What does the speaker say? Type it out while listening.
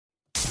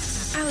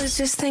I was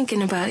just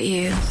thinking about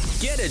you.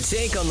 Get a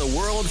take on the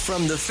world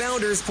from the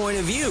founder's point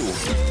of view.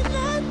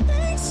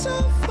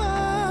 So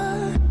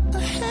far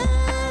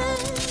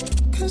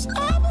ahead, 'cause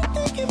I've been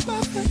thinking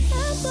about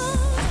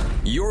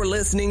forever. You're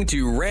listening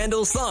to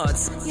Randall's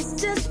Thoughts. You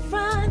just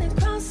run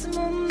across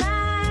my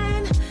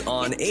mind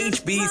On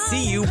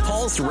HBCU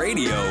Pulse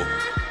Radio.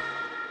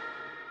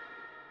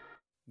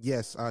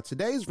 Yes,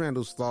 today's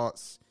Randall's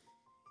Thoughts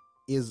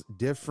is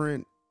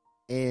different,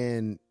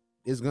 and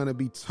it's going to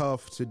be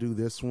tough to do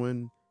this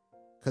one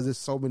because there's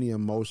so many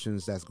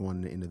emotions that's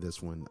going into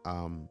this one.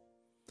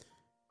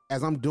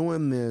 As I'm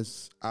doing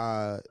this,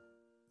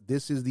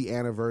 this is the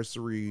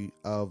anniversary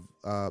of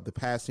the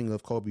passing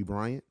of Kobe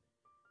Bryant.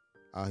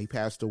 He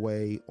passed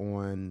away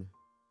on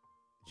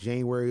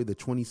January the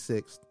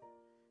 26th,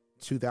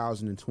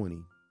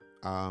 2020.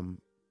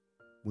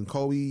 When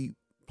Kobe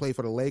played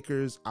for the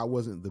Lakers, I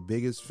wasn't the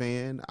biggest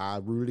fan. I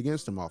rooted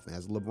against him often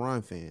as a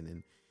LeBron fan,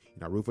 and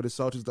I root for the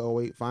Celtics, the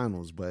 08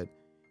 finals. But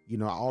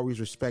I always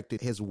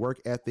respected his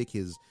work ethic,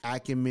 his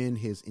acumen,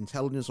 his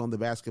intelligence on the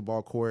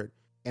basketball court.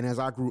 And as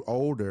I grew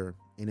older,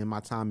 and in my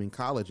time in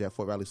college at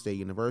Fort Valley State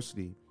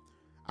University,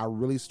 I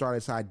really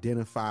started to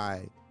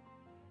identify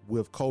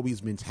with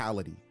Kobe's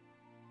mentality.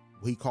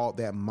 He called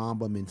that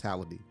Mamba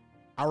mentality.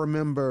 I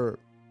remember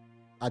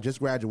I just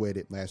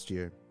graduated last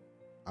year,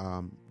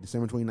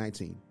 December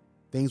 2019.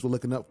 Things were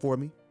looking up for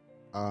me.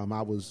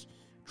 I was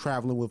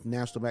traveling with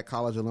National Black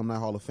College Alumni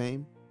Hall of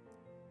Fame,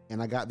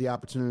 and I got the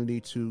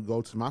opportunity to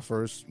go to my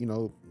first,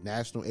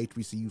 national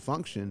HBCU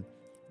function,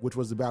 which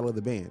was the Battle of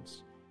the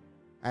Bands.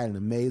 I had an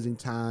amazing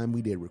time.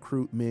 We did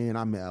recruitment.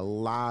 I met a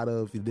lot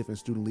of the different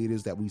student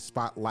leaders that we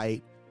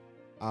spotlight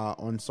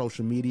on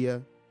social media,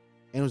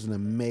 and it was an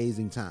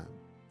amazing time.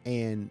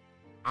 And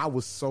I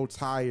was so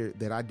tired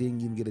that I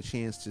didn't even get a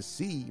chance to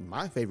see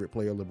my favorite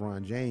player,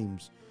 LeBron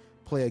James,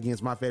 play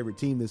against my favorite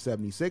team, the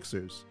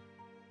 76ers,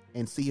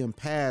 and see him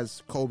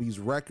pass Kobe's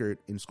record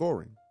in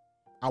scoring.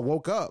 I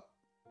woke up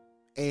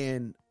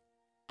and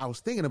I was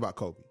thinking about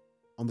Kobe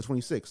on the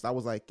 26th. I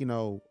was like,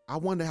 I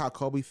wonder how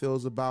Kobe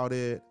feels about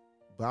it.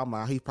 But I'm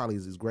like, he probably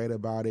is great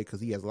about it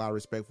because he has a lot of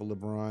respect for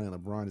LeBron, and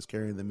LeBron is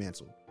carrying the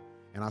mantle.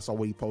 And I saw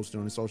what he posted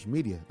on his social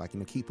media, like,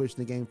 keep pushing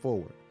the game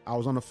forward. I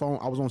was on the phone.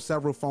 I was on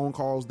several phone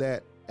calls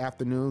that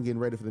afternoon, getting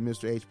ready for the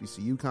Mr.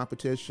 HBCU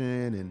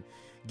competition and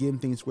getting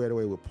things squared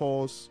away with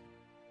Pulse,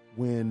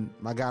 when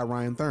my guy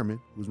Ryan Thurman,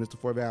 who's Mr.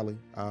 Fort Valley,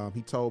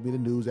 he told me the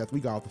news after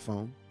we got off the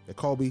phone that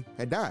Kobe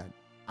had died.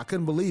 I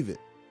couldn't believe it.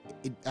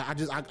 I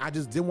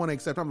just didn't want to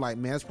accept it. I'm like,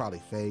 man, it's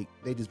probably fake.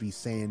 They just be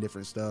saying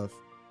different stuff.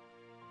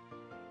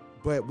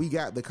 But we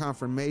got the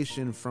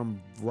confirmation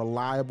from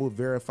reliable,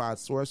 verified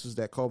sources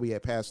that Kobe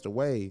had passed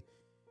away.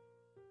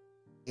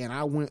 And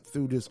I went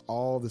through just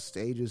all the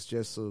stages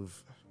just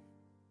of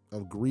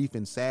grief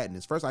and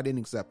sadness. First, I didn't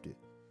accept it.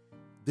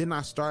 Then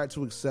I started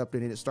to accept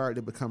it, and it started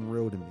to become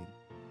real to me.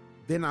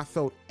 Then I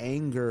felt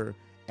anger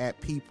at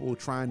people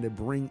trying to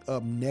bring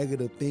up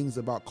negative things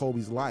about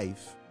Kobe's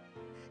life,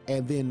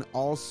 and then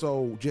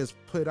also just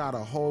put out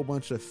a whole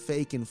bunch of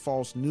fake and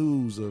false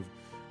news of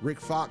Rick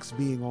Fox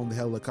being on the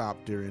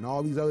helicopter and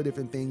all these other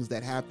different things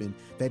that happened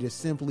that just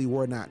simply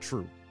were not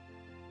true.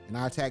 And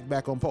I attacked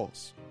back on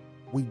Pulse.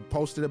 We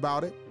posted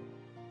about it.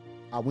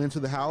 I went to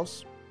the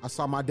house. I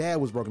saw my dad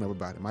was broken up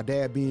about it. My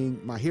dad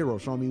being my hero,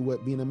 showing me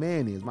what being a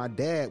man is. My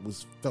dad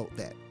felt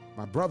that.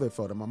 My brother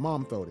felt it. My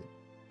mom felt it.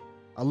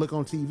 I look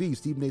on TV.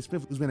 Stephen A.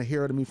 Smith, who's been a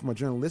hero to me from a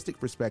journalistic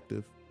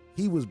perspective,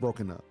 he was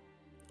broken up.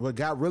 What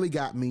really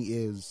got me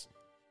is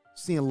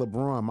seeing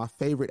LeBron, my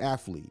favorite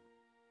athlete.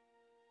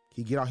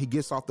 He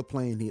gets off the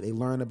plane. They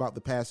learn about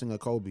the passing of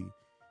Kobe,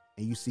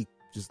 and you see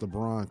just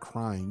LeBron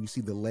crying. You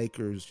see the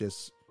Lakers,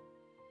 just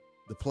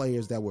the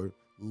players that were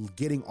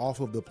getting off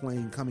of the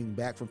plane coming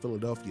back from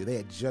Philadelphia. They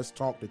had just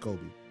talked to Kobe,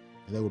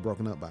 and they were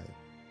broken up by it.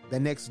 The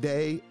next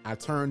day, I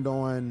turned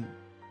on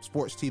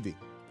sports TV.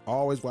 I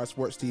always watch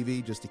sports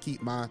TV just to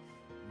keep my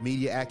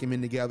media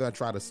acumen together. I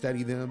try to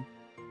study them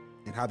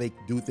and how they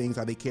do things,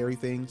 how they carry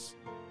things,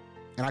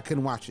 and I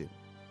couldn't watch it.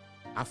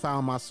 I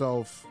found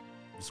myself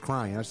just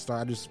crying. I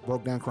just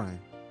broke down crying.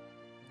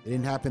 It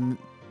didn't happen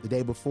the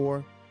day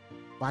before,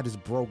 but I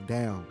just broke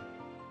down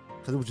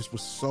because it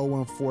was so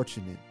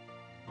unfortunate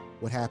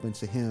what happened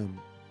to him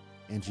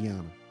and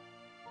Gianna.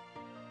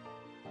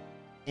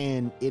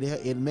 And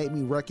it made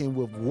me reckon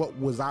with what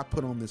was I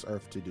put on this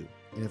earth to do,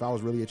 and if I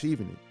was really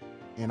achieving it.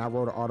 And I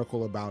wrote an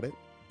article about it.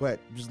 But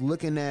just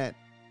looking at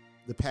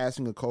the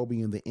passing of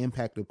Kobe and the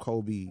impact of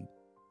Kobe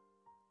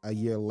a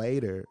year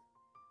later,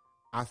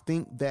 I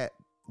think that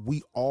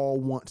we all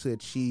want to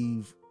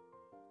achieve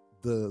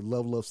the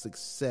level of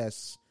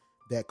success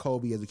that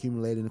Kobe has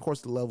accumulated, and of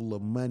course the level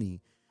of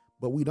money,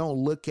 but we don't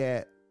look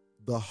at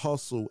the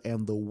hustle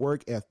and the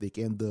work ethic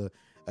and the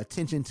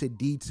attention to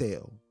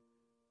detail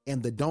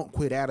and the don't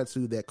quit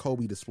attitude that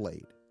Kobe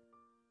displayed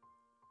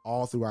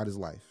all throughout his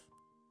life.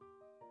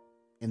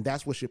 And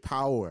that's what should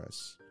power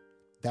us.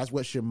 That's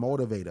what should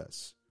motivate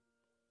us.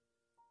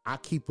 I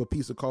keep a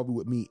piece of Kobe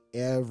with me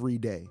every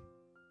day.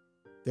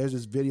 There's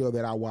this video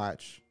that I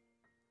watch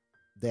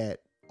that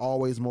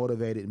always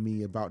motivated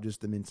me about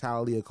just the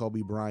mentality of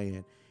Kobe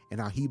Bryant and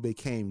how he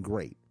became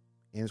great.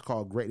 And it's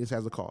called Greatness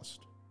Has a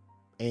Cost.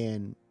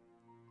 And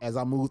as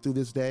I move through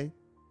this day,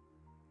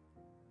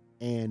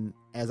 and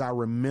as I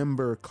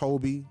remember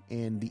Kobe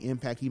and the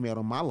impact he made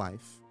on my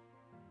life,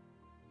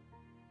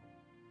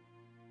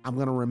 I'm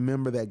going to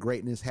remember that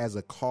greatness has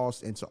a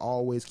cost and to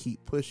always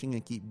keep pushing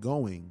and keep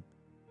going.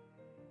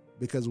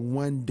 Because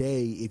one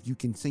day, if you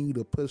continue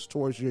to push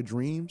towards your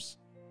dreams,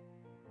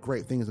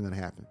 great things are going to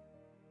happen.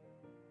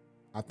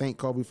 I thank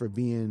Kobe for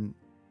being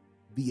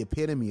the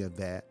epitome of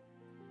that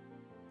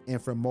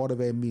and for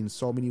motivating me in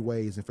so many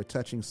ways and for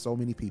touching so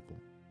many people.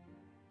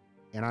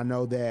 And I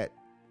know that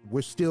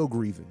we're still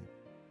grieving.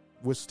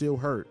 We're still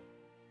hurt.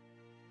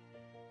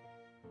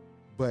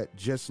 But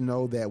just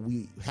know that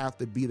we have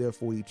to be there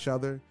for each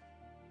other,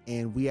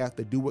 and we have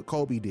to do what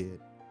Kobe did.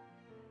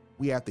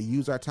 We have to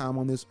use our time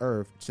on this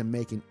earth to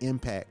make an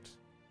impact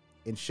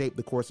and shape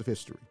the course of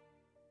history.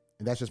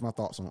 And that's just my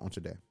thoughts on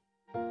today.